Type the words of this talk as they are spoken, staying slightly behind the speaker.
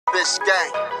this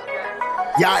game.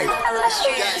 Yikes.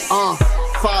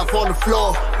 5 on the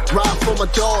floor. Ride for my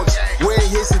dogs. Where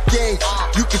here's the thing.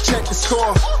 You can check the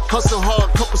score. Hustle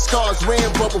hard, couple scars,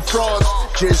 wearing bubble frauds.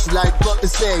 Just like Butler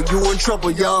said, you in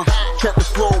trouble, y'all. Kept the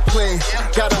flow playing.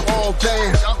 Got it all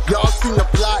banned. Y'all seen the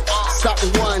block. Stop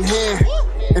with one hand.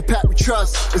 And Pat we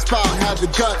trust. It's power, have the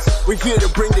guts. We're here to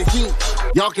bring the heat.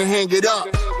 Y'all can hang it up.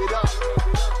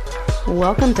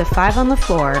 Welcome to 5 on the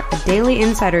Floor, a daily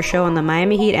insider show on the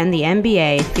Miami Heat and the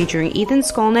NBA, featuring Ethan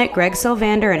Skolnick, Greg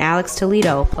Sylvander, and Alex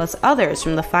Toledo, plus others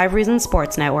from the 5 Reasons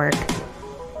Sports Network.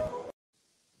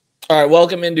 All right,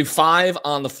 welcome into 5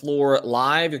 on the Floor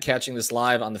Live. You're catching this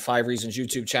live on the 5 Reasons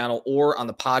YouTube channel or on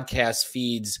the podcast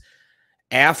feeds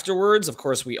afterwards. Of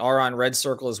course, we are on Red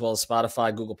Circle as well as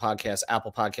Spotify, Google Podcasts,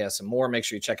 Apple Podcasts, and more. Make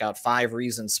sure you check out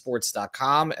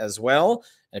 5reasonsports.com as well.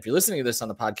 And if you're listening to this on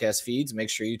the podcast feeds, make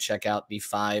sure you check out the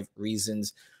 5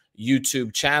 Reasons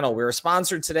YouTube channel. We're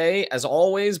sponsored today, as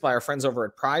always, by our friends over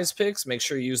at Prize Picks. Make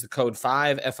sure you use the code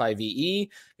 5,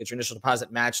 F-I-V-E. Get your initial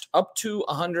deposit matched up to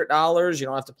 $100. You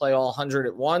don't have to play all 100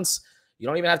 at once. You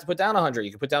don't even have to put down 100.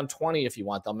 You can put down 20 if you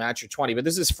want. They'll match your 20. But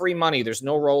this is free money. There's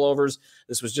no rollovers.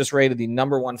 This was just rated the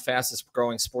 #1 fastest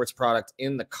growing sports product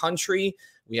in the country.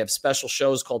 We have special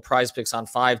shows called Prize Picks on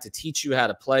 5 to teach you how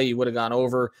to play. You would have gone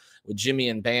over with Jimmy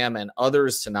and Bam and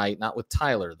others tonight, not with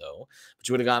Tyler, though. But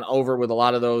you would have gone over with a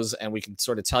lot of those, and we can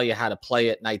sort of tell you how to play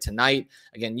it night to night.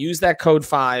 Again, use that code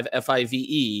 5,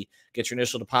 F-I-V-E. Get your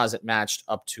initial deposit matched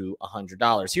up to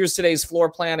 $100. Here's today's floor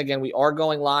plan. Again, we are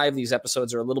going live. These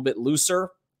episodes are a little bit looser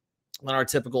than our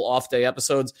typical off-day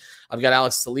episodes. I've got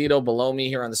Alex Toledo below me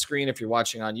here on the screen. If you're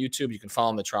watching on YouTube, you can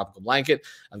follow him at Tropical Blanket.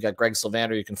 I've got Greg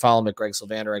Sylvander. You can follow him at Greg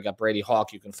Sylvander. I got Brady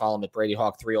Hawk. You can follow him at Brady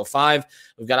Hawk 305.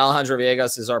 We've got Alejandro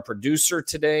Villegas as our producer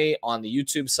today on the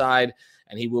YouTube side,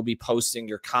 and he will be posting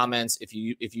your comments. If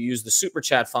you use the super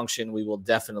chat function, we will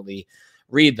definitely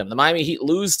read them. The Miami Heat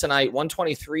lose tonight,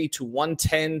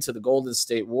 123-110 to the Golden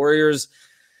State Warriors.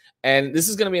 And this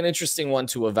is going to be an interesting one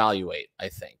to evaluate, I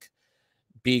think,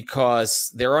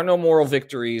 because there are no moral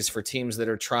victories for teams that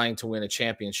are trying to win a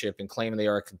championship and claim they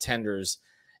are contenders.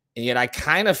 And yet I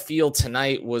kind of feel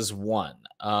tonight was one.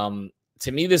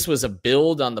 To me, this was a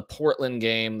build on the Portland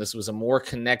game. This was a more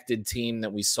connected team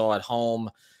that we saw at home.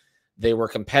 They were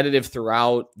competitive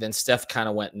throughout. Then Steph kind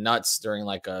of went nuts during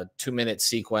like a 2-minute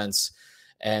sequence,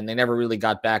 and they never really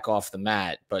got back off the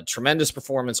mat. But tremendous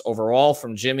performance overall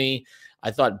from Jimmy. I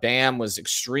thought Bam was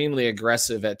extremely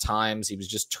aggressive at times. He was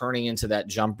just turning into that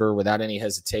jumper without any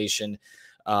hesitation.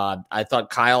 I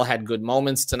thought Kyle had good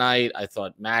moments tonight. I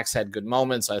thought Max had good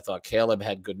moments. I thought Caleb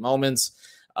had good moments.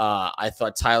 I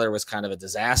thought Tyler was kind of a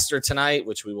disaster tonight,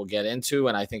 which we will get into.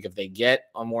 And I think if they get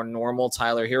a more normal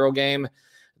Tyler Hero game,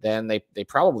 then they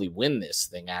probably win this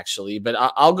thing, actually. But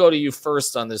I'll go to you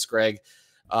first on this, Greg.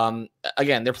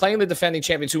 Again, they're playing the defending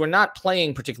champions who are not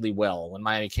playing particularly well when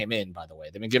Miami came in, by the way.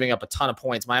 They've been giving up a ton of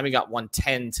points. Miami got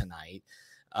 110 tonight.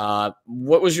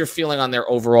 What was your feeling on their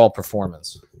overall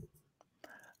performance?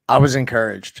 I was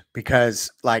encouraged because,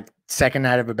 like, second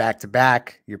night of a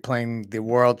back-to-back, you're playing the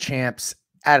world champs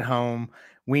at home.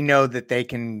 We know that they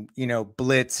can,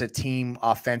 blitz a team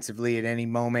offensively at any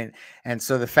moment. And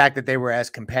so the fact that they were as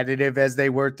competitive as they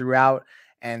were throughout,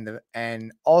 and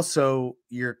also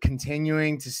you're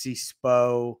continuing to see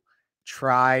Spo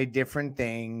try different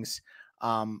things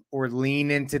or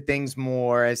lean into things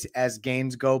more as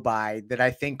games go by that I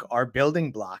think are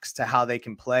building blocks to how they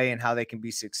can play and how they can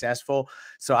be successful.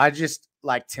 So I just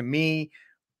to me,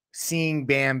 seeing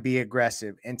Bam be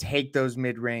aggressive and take those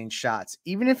mid-range shots,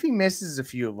 even if he misses a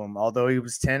few of them, although he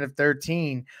was 10 of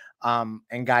 13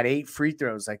 and got 8 free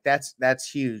throws, that's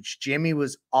huge. Jimmy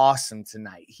was awesome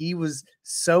tonight. He was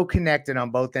so connected on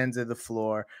both ends of the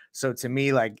floor. So to me,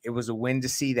 it was a win to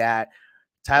see that.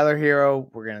 Tyler Hero,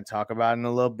 we're going to talk about in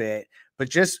a little bit, but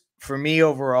just for me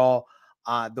overall,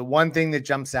 the one thing that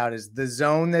jumps out is the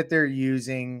zone that they're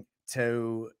using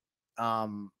to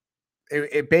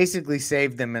it basically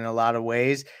saved them in a lot of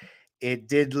ways. It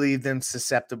did leave them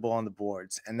susceptible on the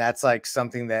boards. And that's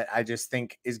something that I just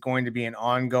think is going to be an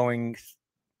ongoing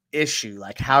issue.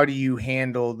 How do you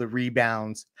handle the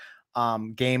rebounds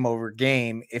game over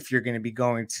game if you're going to be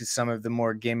going to some of the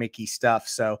more gimmicky stuff?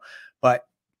 So, but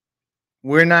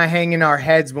we're not hanging our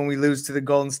heads when we lose to the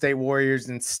Golden State Warriors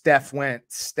and Steph went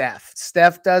Steph.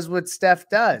 Steph does what Steph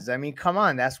does. I mean, come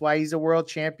on. That's why he's a world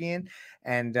champion.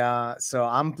 And so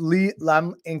I'm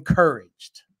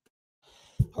encouraged.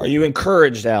 Are you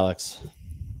encouraged, Alex?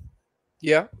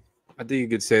 Yeah, I think you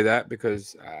could say that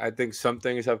because I think some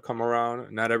things have come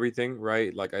around, not everything,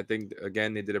 right? I think,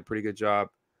 again, they did a pretty good job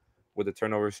with the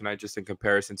turnovers tonight just in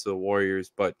comparison to the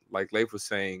Warriors. But like Leif was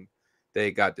saying,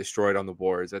 they got destroyed on the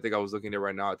boards. I think I was looking at it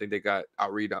right now. I think they got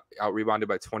out rebounded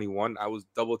by 21. I was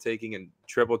double taking and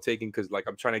triple taking because like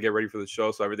I'm trying to get ready for the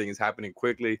show, so everything is happening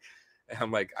quickly. And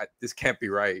I'm like, this can't be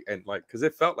right. And like, because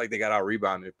it felt like they got out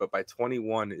rebounded, but by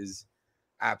 21 is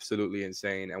absolutely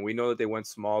insane. And we know that they went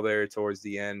small there towards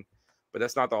the end, but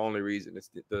that's not the only reason. It's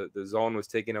the zone was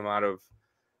taking them out of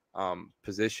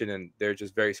position, and they're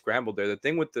just very scrambled there. The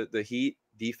thing with the Heat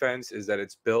defense is that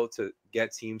it's built to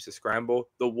get teams to scramble.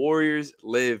 The Warriors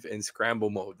live in scramble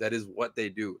mode. That is what they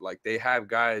do. Like, they have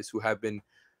guys who have been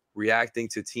reacting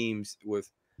to teams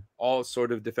with all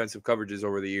sort of defensive coverages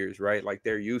over the years, right? Like,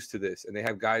 they're used to this, and they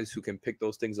have guys who can pick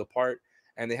those things apart,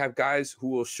 and they have guys who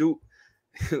will shoot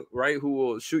right, who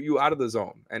will shoot you out of the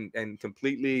zone and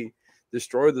completely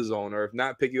destroy the zone, or if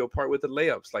not, pick you apart with the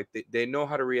layups. Like, they know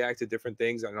how to react to different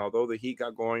things. And although the Heat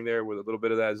got going there with a little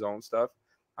bit of that zone stuff,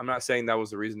 I'm not saying that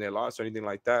was the reason they lost or anything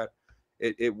like that.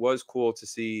 It was cool to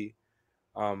see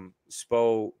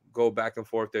Spo go back and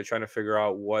forth there trying to figure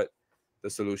out what the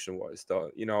solution was.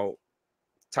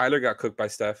 Tyler got cooked by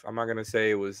Steph. I'm not going to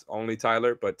say it was only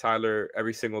Tyler, but Tyler,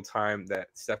 every single time that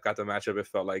Steph got the matchup, it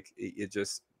felt like it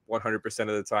just 100% of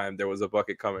the time there was a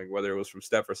bucket coming, whether it was from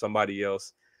Steph or somebody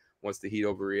else once the Heat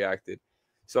overreacted.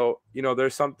 So,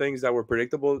 there's some things that were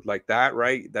predictable like that,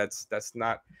 right? That's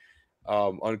not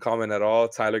uncommon at all.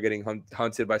 Tyler getting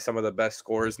hunted by some of the best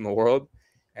scorers in the world.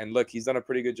 And look, he's done a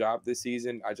pretty good job this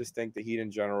season. I just think the Heat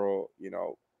in general,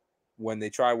 when they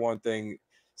try one thing,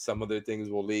 some other things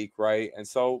will leak, right? And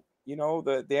so,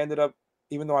 they ended up,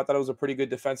 even though I thought it was a pretty good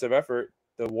defensive effort,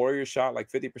 the Warriors shot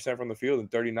like 50% from the field and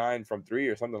 39 from three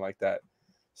or something like that.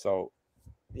 So,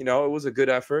 it was a good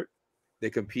effort. They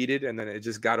competed, and then it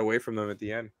just got away from them at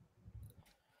the end.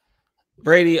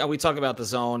 Brady, we talk about the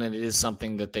zone, and it is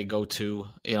something that they go to,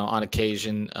 on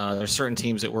occasion. There are certain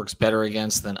teams it works better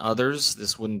against than others.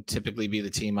 This wouldn't typically be the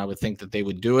team I would think that they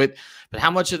would do it. But how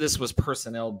much of this was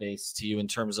personnel-based to you in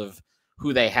terms of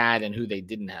who they had and who they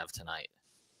didn't have tonight?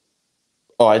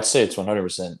 Oh, I'd say it's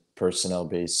 100%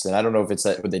 personnel-based. And I don't know if it's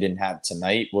that what they didn't have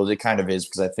tonight. Well, it kind of is,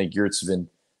 because I think Yurtseven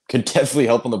could definitely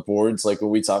help on the boards. Like, when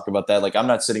we talk about that, like, I'm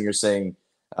not sitting here saying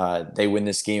they win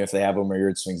this game if they have him or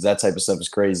Yurtseven. That type of stuff is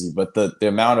crazy. But the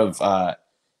amount of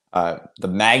the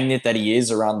magnet that he is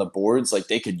around the boards, like,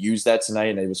 they could use that tonight.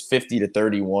 And it was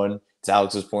 50-31 to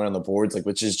Alex's point on the boards, like,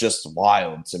 which is just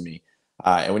wild to me.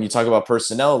 And when you talk about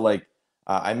personnel, like,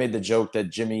 I made the joke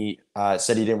that Jimmy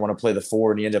said he didn't want to play the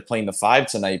 4 and he ended up playing the 5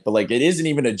 tonight. But, like, it isn't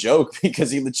even a joke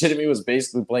because he legitimately was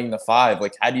basically playing the 5.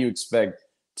 Like, how do you expect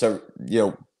to,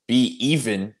 be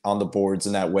even on the boards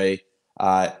in that way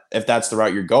if that's the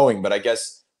route you're going? But I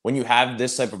guess when you have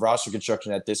this type of roster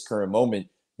construction at this current moment,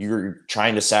 you're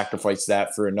trying to sacrifice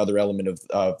that for another element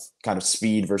of kind of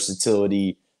speed,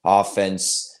 versatility,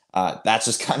 offense. That's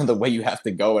just kind of the way you have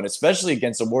to go. And especially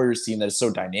against a Warriors team that is so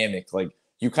dynamic, like,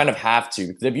 you kind of have to.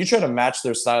 Because if you try to match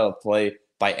their style of play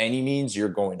by any means, you're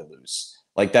going to lose.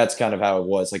 Like, that's kind of how it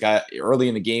was. Like, early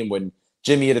in the game when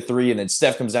Jimmy hit a 3 and then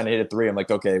Steph comes down and hit a 3, I'm like,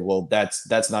 okay, well,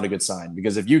 that's not a good sign.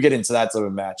 Because if you get into that type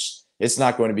of match, it's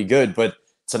not going to be good. But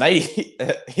tonight,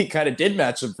 he kind of did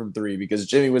match him from 3 because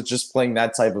Jimmy was just playing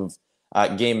that type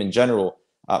of game in general.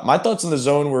 My thoughts on the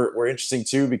zone were interesting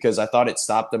too, because I thought it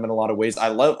stopped them in a lot of ways. I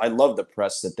love the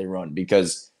press that they run,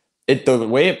 because the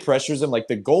way it pressures them, like,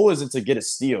 the goal isn't to get a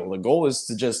steal. The goal is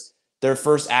to just, their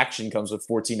first action comes with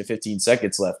 14 to 15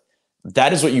 seconds left.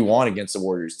 That is what you want against the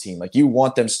Warriors team. Like, you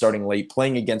want them starting late,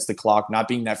 playing against the clock, not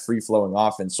being that free-flowing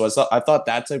offense. So I thought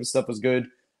that type of stuff was good.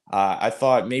 I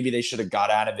thought maybe they should have got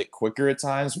out of it quicker at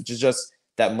times, which is just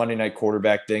that Monday night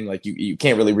quarterback thing. Like, you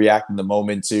can't really react in the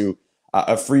moment to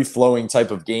a free-flowing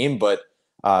type of game. But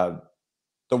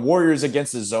the Warriors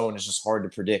against the zone is just hard to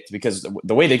predict, because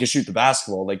the way they can shoot the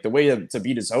basketball, like, the way to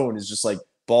beat a zone is just like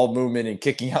ball movement and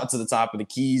kicking out to the top of the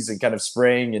keys and kind of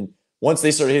spraying. And once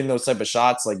they started hitting those type of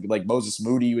shots, like Moses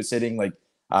Moody was hitting, like,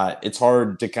 it's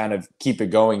hard to kind of keep it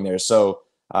going there. So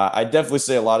I definitely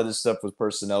say a lot of this stuff was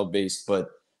personnel based. But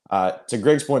to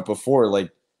Greg's point before,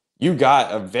 like, you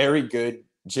got a very good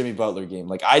Jimmy Butler game.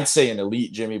 Like, I'd say an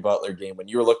elite Jimmy Butler game. When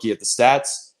you were looking at the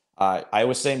stats, I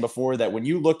was saying before that when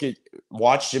you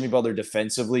watch Jimmy Butler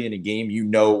defensively in a game, you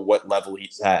know what level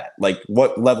he's at, like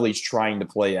what level he's trying to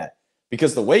play at.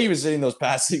 Because the way he was hitting those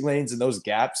passing lanes and those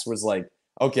gaps was like,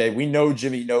 okay, we know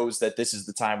Jimmy knows that this is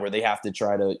the time where they have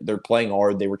to they're playing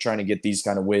hard. They were trying to get these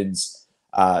kind of wins.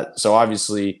 So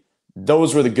obviously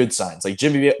those were the good signs. Like,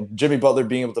 Jimmy Butler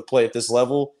being able to play at this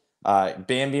level, Bam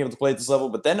being able to play at this level.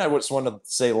 But then I just want to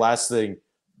say last thing.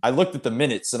 I looked at the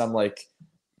minutes and I'm like,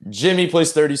 Jimmy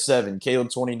plays 37, Caleb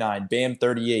 29, Bam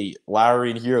 38, Lowry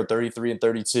and Hero 33 and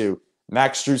 32.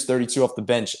 Max Strus 32 off the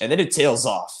bench, and then it tails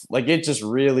off. Like it just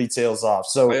really tails off.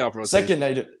 So second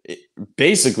night,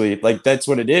 basically, like that's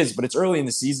what it is. But it's early in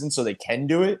the season, so they can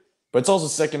do it. But it's also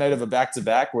second night of a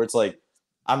back-to-back where it's like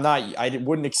I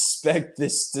wouldn't expect to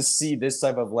see this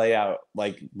type of layout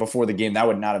like before the game. That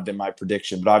would not have been my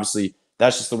prediction. But obviously,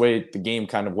 that's just the way the game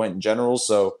kind of went in general.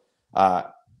 So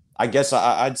I guess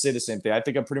I'd say the same thing. I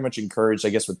think I'm pretty much encouraged, I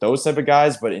guess, with those type of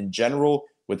guys. But in general,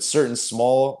 with certain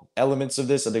small elements of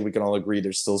this, I think we can all agree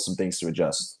there's still some things to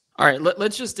adjust. All right,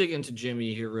 let's just dig into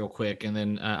Jimmy here real quick, and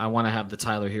then I want to have the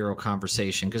Tyler Hero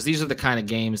conversation because these are the kind of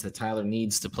games that Tyler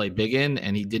needs to play big in,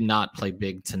 and he did not play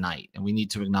big tonight, and we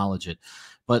need to acknowledge it.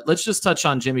 But let's just touch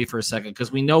on Jimmy for a second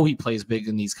because we know he plays big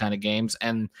in these kind of games,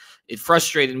 and it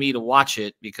frustrated me to watch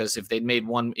it because if he'd made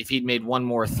one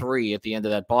more three at the end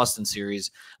of that Boston series,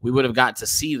 we would have got to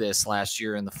see this last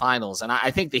year in the finals. And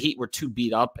I think the Heat were too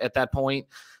beat up at that point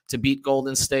to beat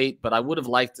Golden State, but I would have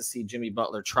liked to see Jimmy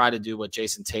Butler try to do what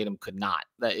Jason Tatum could not.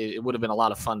 That it would have been a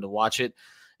lot of fun to watch it,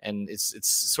 and it's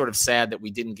sort of sad that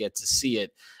we didn't get to see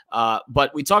it.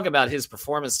 But we talk about his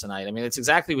performance tonight. I mean, it's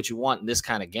exactly what you want in this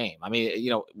kind of game. I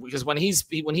mean, because when he's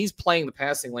playing the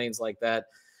passing lanes like that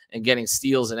and getting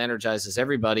steals and energizes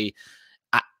everybody,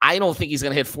 I don't think he's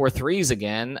going to hit 4 threes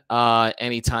again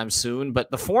anytime soon.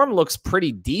 But the form looks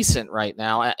pretty decent right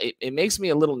now. It makes me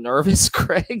a little nervous,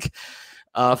 Craig,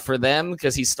 for them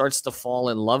because he starts to fall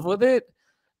in love with it.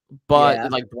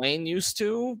 But like Dwayne used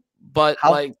to. But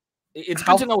it's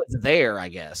good to know it's there, I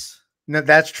guess. No,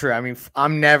 that's true. I mean,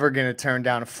 I'm never going to turn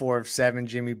down a 4 of 7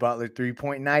 Jimmy Butler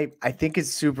 3-point night. I think it's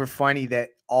super funny that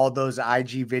all those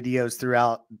IG videos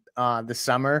throughout the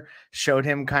summer showed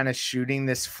him kind of shooting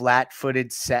this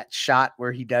flat-footed set shot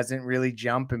where he doesn't really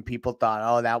jump, and people thought,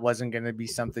 oh, that wasn't going to be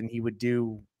something he would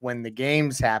do when the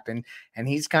games happen. And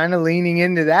he's kind of leaning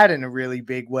into that in a really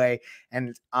big way.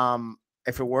 And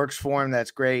if it works for him,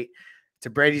 that's great. To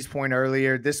Brady's point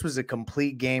earlier, this was a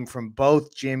complete game from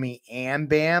both Jimmy and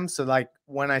Bam. So, like,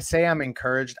 when I say I'm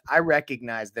encouraged, I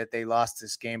recognize that they lost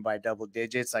this game by double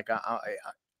digits. Like,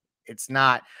 it's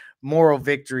not moral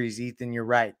victories, Ethan. You're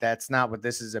right. That's not what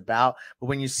this is about. But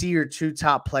when you see your 2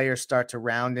 top players start to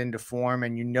round into form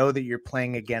and you know that you're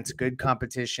playing against good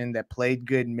competition that played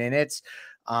good minutes,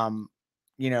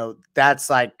 that's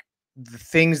like the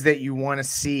things that you want to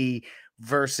see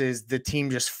versus the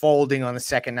team just folding on the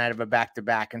second night of a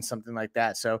back-to-back and something like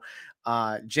that. So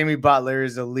Jimmy Butler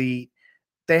is elite.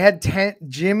 They had 10,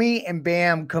 Jimmy and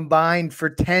Bam combined for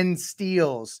 10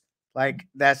 steals. Like,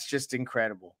 that's just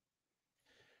incredible.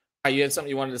 You had something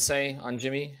you wanted to say on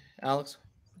Jimmy, Alex?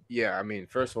 Yeah, I mean,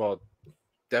 first of all,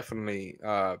 definitely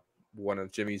one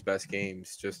of Jimmy's best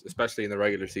games, just especially in the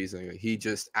regular season. He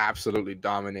just absolutely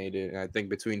dominated. And I think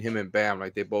between him and Bam,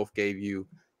 like, they both gave you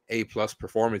A+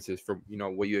 performances from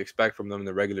what you expect from them in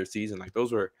the regular season. Like,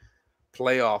 those were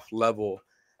playoff level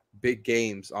big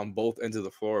games on both ends of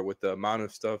the floor with the amount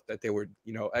of stuff that they were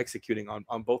executing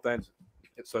on both ends.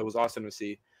 So it was awesome to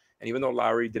see. And even though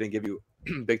Lowry didn't give you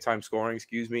big time scoring,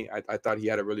 I thought he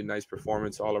had a really nice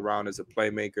performance all around as a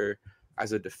playmaker,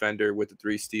 as a defender with the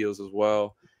 3 steals as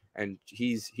well. And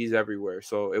he's everywhere.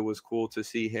 So it was cool to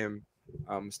see him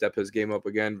step his game up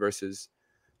again versus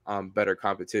better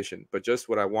competition. But just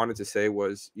what I wanted to say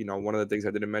was, one of the things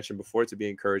I didn't mention before to be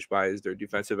encouraged by is their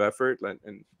defensive effort.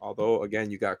 And although, again,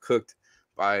 you got cooked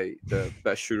by the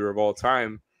best shooter of all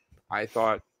time, I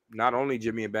thought not only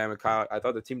Jimmy and Bam and Kyle, I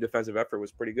thought the team defensive effort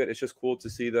was pretty good. It's just cool to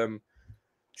see them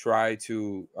try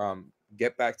to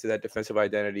get back to that defensive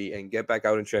identity and get back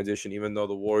out in transition, even though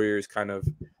the Warriors kind of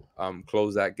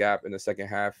closed that gap in the second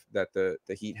half that the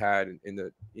Heat had in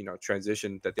the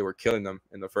transition that they were killing them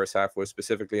in the first half, was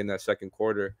specifically in that second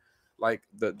quarter. Like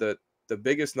the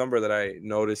biggest number that I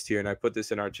noticed here, and I put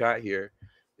this in our chat here,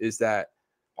 is that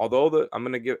although I'm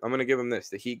gonna give them this,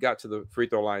 the Heat got to the free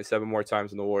throw line 7 more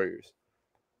times than the Warriors.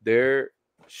 Their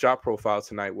shot profile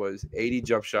tonight was 80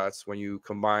 jump shots when you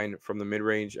combine from the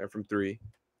mid-range and from 3,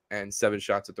 and 7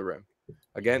 shots at the rim.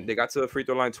 Again, they got to the free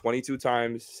throw line 22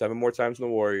 times, 7 more times than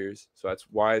the Warriors. So that's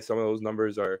why some of those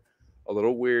numbers are a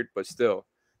little weird, but still,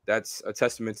 that's a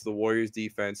testament to the Warriors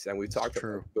defense. And we've talked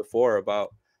before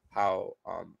about how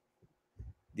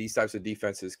these types of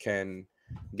defenses can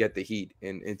get the Heat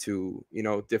into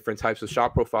different types of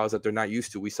shot profiles that they're not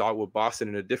used to. We saw it with Boston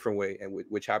in a different way, and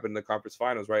which happened in the conference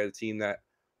finals, right? A team that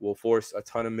will force a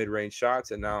ton of mid-range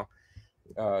shots, and now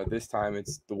this time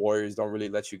it's the Warriors don't really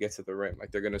let you get to the rim.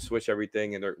 Like, they're going to switch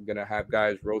everything, and they're going to have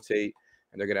guys rotate,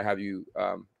 and they're going to have you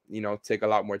take a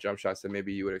lot more jump shots than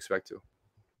maybe you would expect to.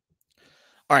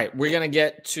 All right, we're going to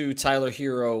get to Tyler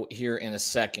Hero here in a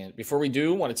second. Before we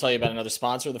do, I want to tell you about another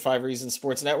sponsor of the 5 Reasons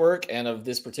Sports Network and of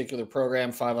this particular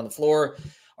program, 5 on the Floor,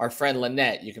 our friend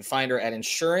Lynette. You can find her at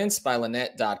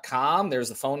insurancebylynette.com. There's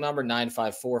the phone number,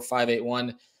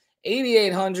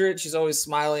 954-581-8800. She's always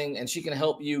smiling, and she can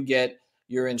help you get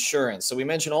your insurance. So we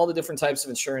mentioned all the different types of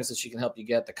insurance that she can help you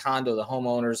get, the condo, the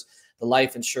homeowners, the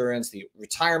life insurance, the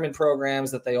retirement programs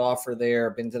that they offer there.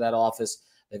 I've been to that office.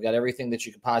 They've got everything that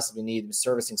you could possibly need. Been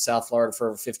servicing South Florida for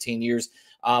over 15 years.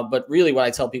 But really what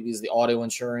I tell people is the auto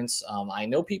insurance. I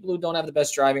know people who don't have the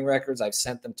best driving records. I've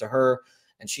sent them to her,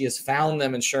 and she has found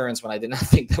them insurance when I did not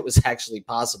think that was actually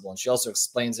possible. And she also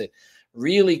explains it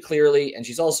really clearly. And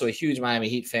she's also a huge Miami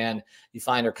Heat fan. You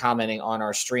find her commenting on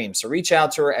our stream. So reach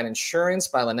out to her at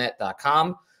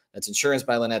insurancebylynette.com. That's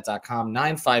insurancebylynette.com,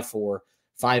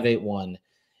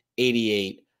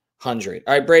 954-581-8800. All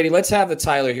right, Brady, let's have the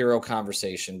Tyler Hero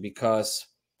conversation because,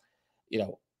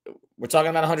 we're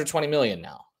talking about 120 million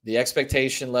now. The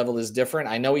expectation level is different.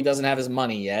 I know he doesn't have his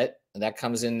money yet. That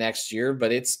comes in next year,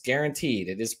 but it's guaranteed.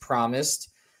 It is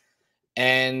promised.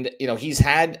 And,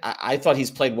 I thought he's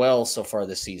played well so far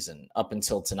this season up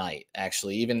until tonight,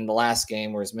 actually. Even in the last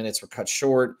game where his minutes were cut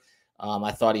short,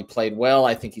 I thought he played well.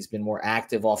 I think he's been more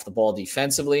active off the ball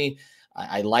defensively.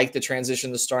 I like the transition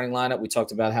to the starting lineup. We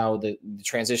talked about how the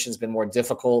transition has been more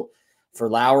difficult for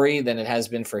Lowry than it has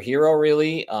been for Hero,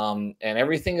 really. And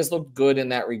everything has looked good in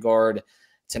that regard.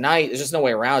 Tonight, there's just no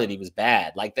way around it. He was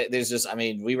bad. We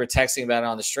were texting about it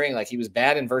on the string. Like, he was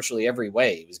bad in virtually every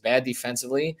way. He was bad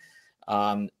defensively.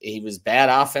 He was bad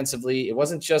offensively. It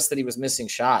wasn't just that he was missing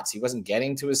shots. He wasn't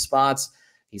getting to his spots.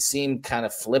 He seemed kind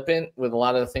of flippant with a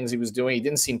lot of the things he was doing. He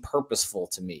didn't seem purposeful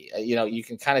to me. You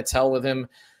can kind of tell with him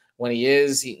when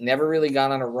he never really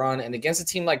got on a run. And against a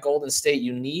team like Golden State,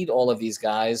 you need all of these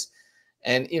guys.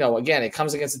 And, again, it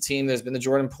comes against a team. There's been the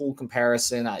Jordan Poole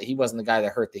comparison. He wasn't the guy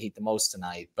that hurt the Heat the most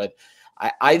tonight. But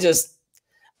I don't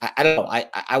know.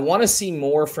 I want to see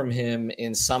more from him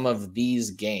in some of these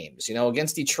games.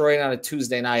 Against Detroit on a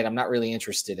Tuesday night, I'm not really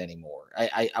interested anymore.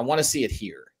 I want to see it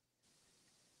here.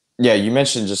 Yeah, you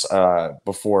mentioned just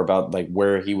before about like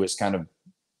where he was kind of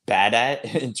bad at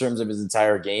in terms of his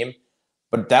entire game.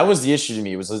 But that was the issue to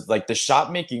me. It was like the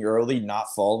shot making early,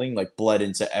 not falling, like bled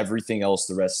into everything else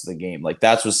the rest of the game. Like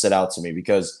that's what stood out to me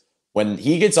because when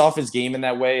he gets off his game in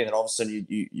that way, and then all of a sudden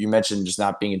you mentioned just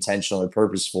not being intentional or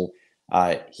purposeful,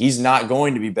 he's not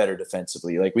going to be better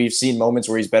defensively. Like we've seen moments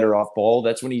where he's better off ball.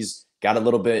 That's when he's got a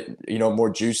little bit,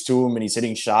 more juice to him and he's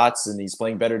hitting shots and he's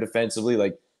playing better defensively.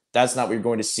 Like that's not what you're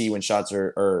going to see when shots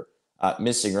are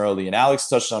missing early. And Alex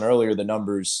touched on earlier the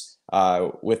numbers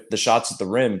with the shots at the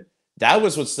rim. That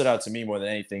was what stood out to me more than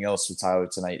anything else with Tyler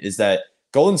tonight is that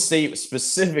Golden State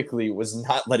specifically was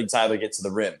not letting Tyler get to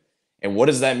the rim. And what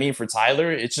does that mean for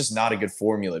Tyler? It's just not a good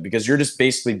formula because you're just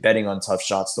basically betting on tough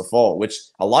shots to fall, which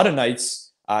a lot of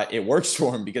nights it works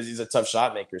for him because he's a tough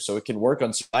shot maker. So it can work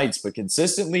on some nights, but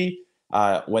consistently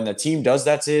when the team does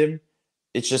that to him,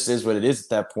 it just is what it is at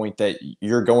that point that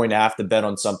you're going to have to bet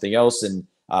on something else. And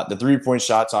the 3-point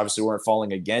shots obviously weren't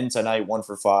falling again tonight, 1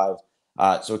 for 5.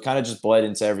 So it kind of just bled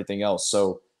into everything else.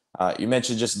 So you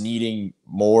mentioned just needing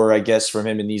more, I guess, from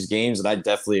him in these games, and I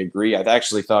definitely agree. I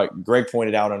actually thought Greg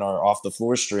pointed out on our off the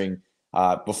floor string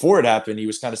before it happened, he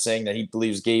was kind of saying that he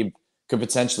believes Gabe could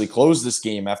potentially close this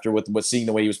game after what seeing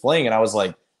the way he was playing. And I was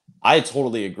like, I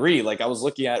totally agree. Like I was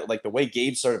looking at like the way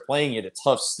Gabe started playing it, a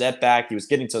tough step back. He was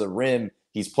getting to the rim.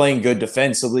 He's playing good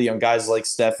defensively on guys like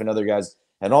Steph and other guys.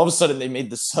 And all of a sudden they made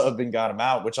the sub and got him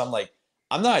out, which I'm like,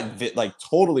 I'm not like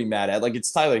totally mad at. Like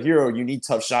it's Tyler Hero. You need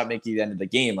tough shot making at the end of the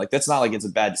game. Like that's not like it's a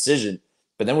bad decision.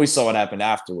 But then we saw what happened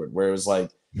afterward, where it was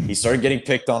like he started getting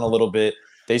picked on a little bit.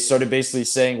 They started basically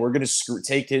saying we're going to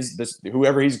take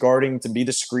whoever he's guarding to be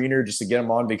the screener just to get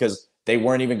him on because they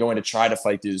weren't even going to try to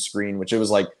fight through the screen. Which it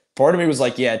was like part of me was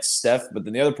like, yeah, it's Steph, but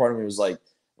then the other part of me was like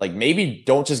maybe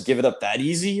don't just give it up that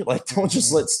easy. Like don't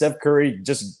just let Steph Curry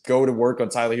just go to work on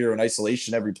Tyler Hero in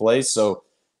isolation every play. So.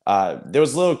 There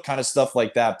was little kind of stuff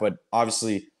like that, but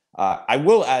obviously I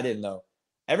will add in though,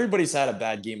 everybody's had a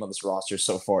bad game on this roster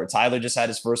so far. Tyler just had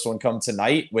his first one come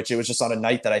tonight, which it was just on a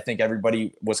night that I think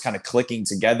everybody was kind of clicking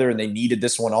together and they needed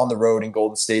this one on the road in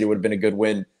Golden State. It would have been a good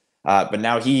win. But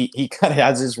now he kind of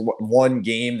has his one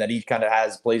game that he kind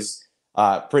of plays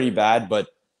pretty bad, but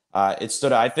it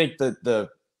stood out. I think that the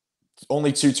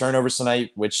only 2 turnovers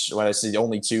tonight, which when I say the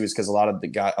only 2 is because a lot of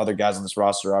the other guys on this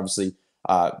roster, obviously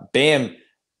Bam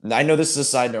I know this is a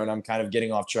side note and I'm kind of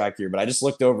getting off track here, but I just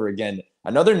looked over again.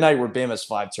 Another night where Bam has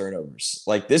 5 turnovers.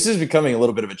 Like, this is becoming a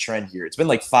little bit of a trend here. It's been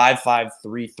like 5, 5,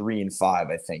 3, 3, and 5,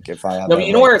 I think, if I have No, that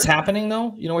you know right. where it's happening,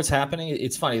 though? You know what's happening?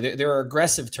 It's funny. There are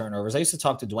aggressive turnovers. I used to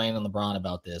talk to Dwayne and LeBron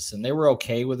about this, and they were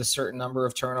okay with a certain number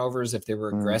of turnovers if they were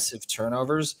aggressive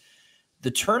turnovers.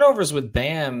 The turnovers with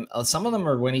Bam, some of them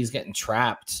are when he's getting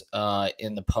trapped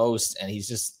in the post, and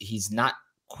he's not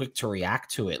quick to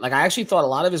react to it. Like, I actually thought a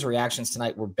lot of his reactions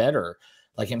tonight were better,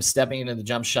 like him stepping into the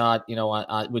jump shot,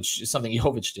 which is something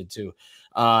Jovic did too,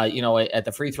 at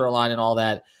the free throw line and all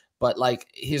that. But like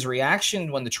his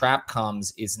reaction when the trap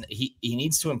comes is he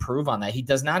needs to improve on that. He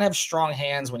does not have strong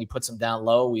hands when he puts them down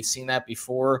low. We've seen that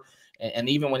before, and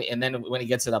even then when he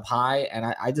gets it up high. And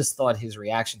I just thought his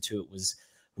reaction to it was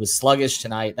sluggish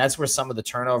tonight. That's where some of the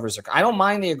turnovers are. I don't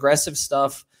mind the aggressive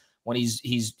stuff when he's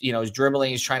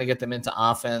dribbling, he's trying to get them into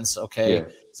offense. Okay. Yeah.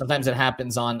 Sometimes it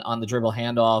happens on the dribble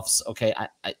handoffs. Okay.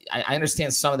 I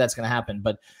understand some of that's going to happen,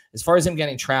 but as far as him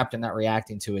getting trapped and not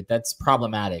reacting to it, that's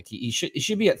problematic. He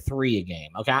should be at 3 a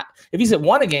game. Okay. If he's at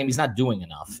 1 a game, he's not doing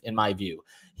enough in my view.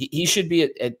 He should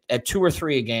be at 2 or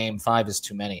 3 a game. 5 is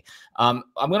too many. I'm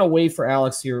going to wait for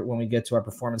Alex here when we get to our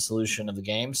performance solution of the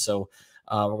game. So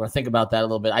we're going to think about that a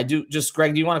little bit.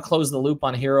 Greg, do you want to close the loop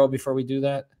on Hero before we do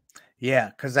that? Yeah,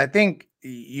 because I think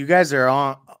you guys are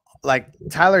on, like,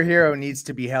 Tyler Hero needs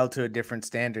to be held to a different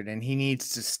standard, and he needs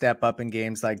to step up in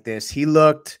games like this. He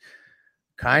looked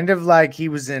kind of like he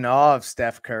was in awe of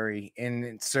Steph Curry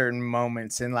in certain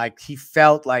moments, and like he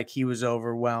felt like he was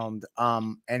overwhelmed.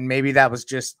 And maybe that was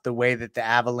just the way that the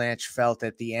Avalanche felt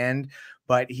at the end,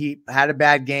 but he had a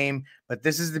bad game. But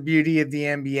this is the beauty of the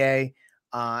NBA.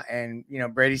 And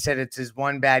Brady said it's his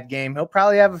one bad game. He'll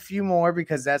probably have a few more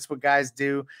because that's what guys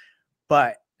do.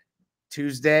 But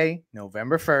Tuesday,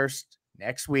 November 1st,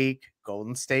 next week,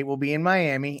 Golden State will be in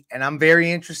Miami. And I'm very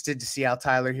interested to see how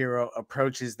Tyler Hero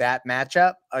approaches that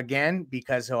matchup again,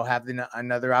 because he'll have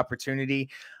another opportunity.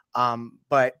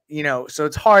 But so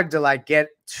it's hard to like get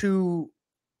too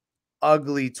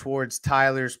ugly towards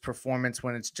Tyler's performance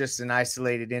when it's just an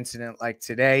isolated incident like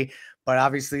today. But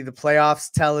obviously the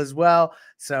playoffs tell as well.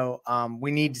 So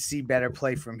we need to see better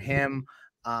play from him.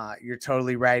 You're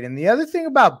totally right. And the other thing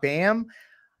about Bam,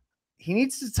 he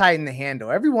needs to tighten the handle.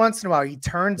 Every once in a while, he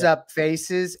turns up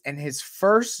faces, and his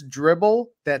first dribble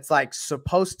that's like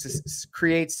supposed to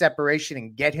create separation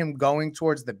and get him going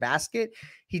towards the basket,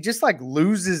 he just like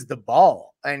loses the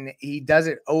ball, and he does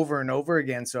it over and over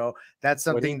again. So that's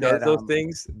something when he does those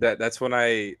things. That's when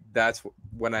I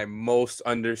most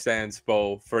understand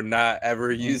Spo for not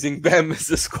ever using Bam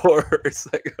as a scorer.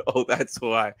 It's like, oh, that's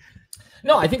why.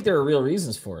 No, I think there are real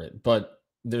reasons for it, but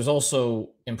there's also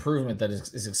improvement that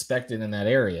is expected in that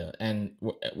area. And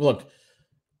look,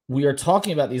 we are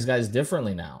talking about these guys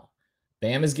differently now.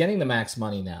 Bam is getting the max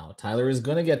money now. Tyler is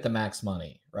going to get the max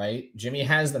money, right? Jimmy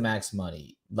has the max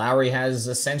money. Lowry has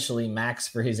essentially max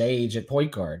for his age at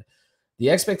point guard. The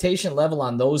expectation level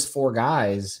on those 4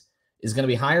 guys is going to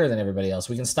be higher than everybody else.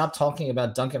 We can stop talking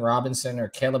about Duncan Robinson or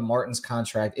Caleb Martin's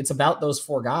contract. It's about those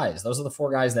 4 guys. Those are the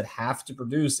 4 guys that have to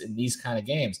produce in these kind of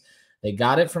games. They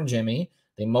got it from Jimmy.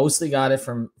 They mostly got it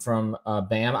from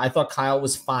Bam. I thought Kyle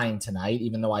was fine tonight,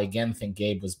 even though I again think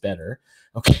Gabe was better.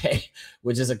 Okay,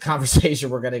 which is a conversation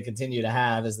we're going to continue to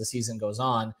have as the season goes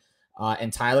on.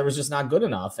 And Tyler was just not good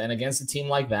enough. And against a team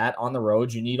like that on the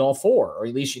road, you need all 4, or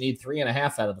at least you need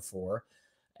 3.5 out of the 4.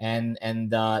 And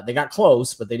they got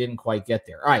close, but they didn't quite get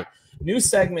there. All right, new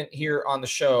segment here on the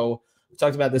show. We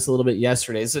talked about this a little bit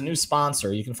yesterday. It's a new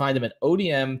sponsor. You can find them at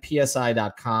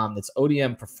odmpsi.com. That's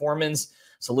ODM Performance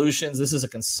Solutions. This is a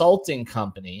consulting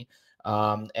company,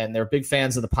 and they're big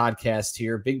fans of the podcast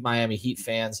here, big Miami Heat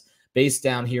fans based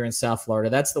down here in South Florida.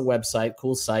 That's the website,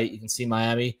 cool site. You can see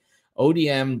Miami,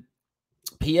 odmpsi.com.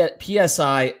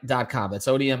 That's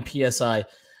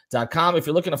odmpsi.com. If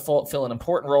you're looking to fill an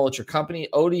important role at your company,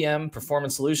 ODM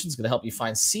Performance Solutions is going to help you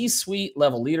find C-suite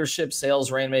level leadership, sales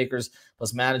rainmakers,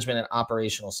 plus management and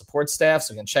operational support staff.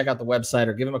 So you can check out the website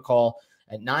or give them a call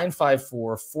at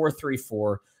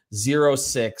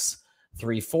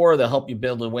 954-434-0634. They'll help you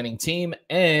build a winning team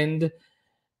and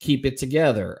keep it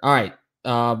together. All right.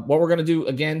 What we're going to do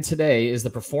again today is the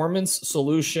performance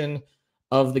solution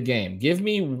of the game. Give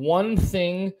me one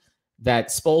thing that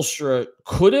Spoelstra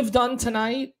could have done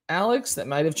tonight, Alex, that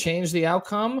might have changed the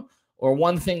outcome, or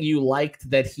one thing you liked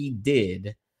that he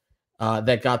did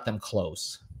that got them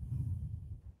close.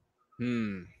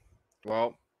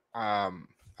 Well, I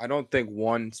don't think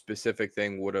one specific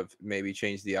thing would have maybe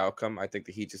changed the outcome. I think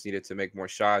the Heat just needed to make more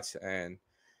shots, and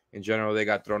in general, they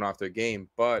got thrown off their game.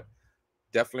 But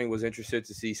definitely was interested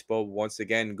to see Spo once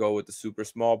again go with the super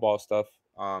small ball stuff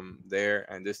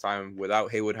there. And this time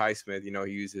without Haywood Highsmith, you know,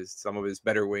 he uses some of his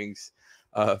better wings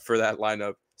for that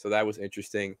lineup. So that was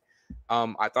interesting.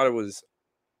 I thought it was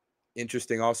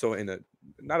interesting also in a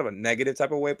not of a negative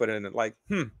type of way, but in a like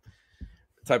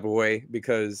type of way,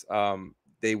 because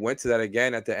they went to that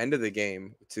again at the end of the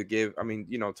game to give, I mean,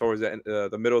 you know, towards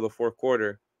the middle of the fourth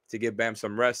quarter to give Bam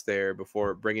some rest there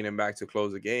before bringing him back to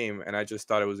close the game. And I just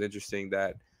thought it was interesting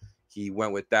that he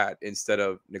went with that instead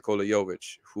of Nikola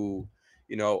Jovic, who,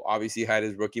 you know, obviously had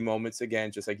his rookie moments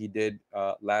again, just like he did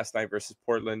last night versus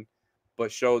Portland,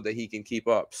 but showed that he can keep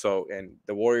up. So, and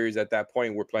the Warriors at that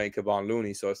point were playing Kevon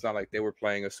Looney, so it's not like they were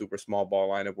playing a super small ball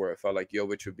lineup where it felt like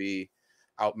Jovic would be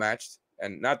outmatched.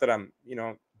 And not that I'm, you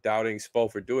know, doubting Spo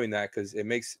for doing that, because it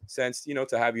makes sense, you know,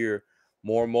 to have your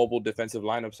more mobile defensive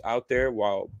lineups out there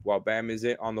while Bam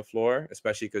isn't on the floor,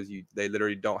 especially because they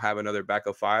literally don't have another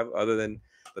backup five other than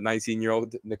the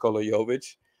 19-year-old Nikola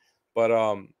Jovic. But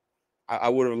I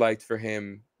would have liked for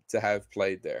him to have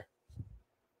played there.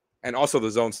 And also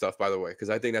the zone stuff, by the way, because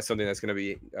I think that's something that's going to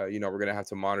be, you know, we're going to have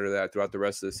to monitor that throughout the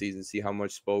rest of the season, see how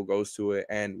much Spo goes to it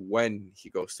and when he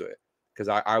goes to it. Because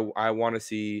I want to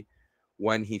see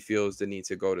when he feels the need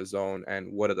to go to zone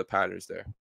and what are the patterns there.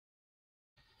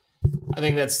 I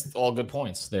think that's all good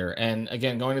points there. And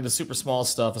again, going to the super small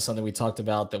stuff is something we talked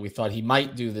about that we thought he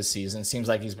might do this season. It seems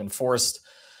like he's been forced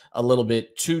a little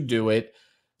bit to do it.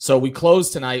 So we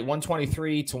closed tonight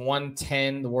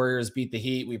 123-110. The Warriors beat the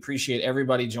Heat. We appreciate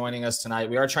everybody joining us tonight.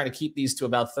 We are trying to keep these to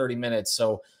about 30 minutes.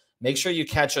 So make sure you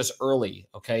catch us early.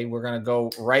 Okay. We're going to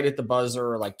go right at the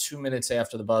buzzer, or like 2 minutes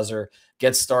after the buzzer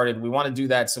gets started. We want to do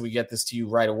that so we get this to you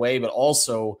right away, but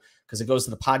also because it goes to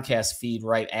the podcast feed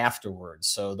right afterwards.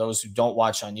 So those who don't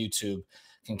watch on YouTube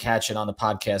can catch it on the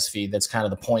podcast feed. That's kind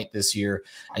of the point this year.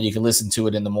 And you can listen to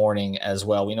it in the morning as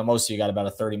well. We know most of you got about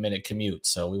a 30-minute commute.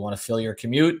 So we want to fill your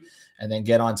commute and then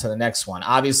get on to the next one.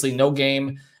 Obviously, no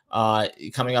game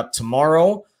coming up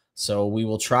tomorrow. So we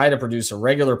will try to produce a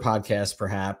regular podcast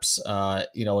perhaps,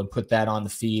 you know, and put that on the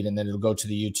feed, and then it'll go to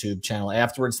the YouTube channel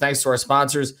afterwards. Thanks to our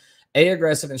sponsors,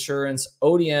 Aggressive Insurance,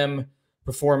 ODM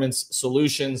Performance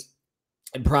Solutions,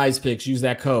 and Prize Picks. Use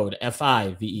that code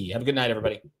FIVE. Have a good night,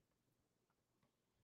 everybody.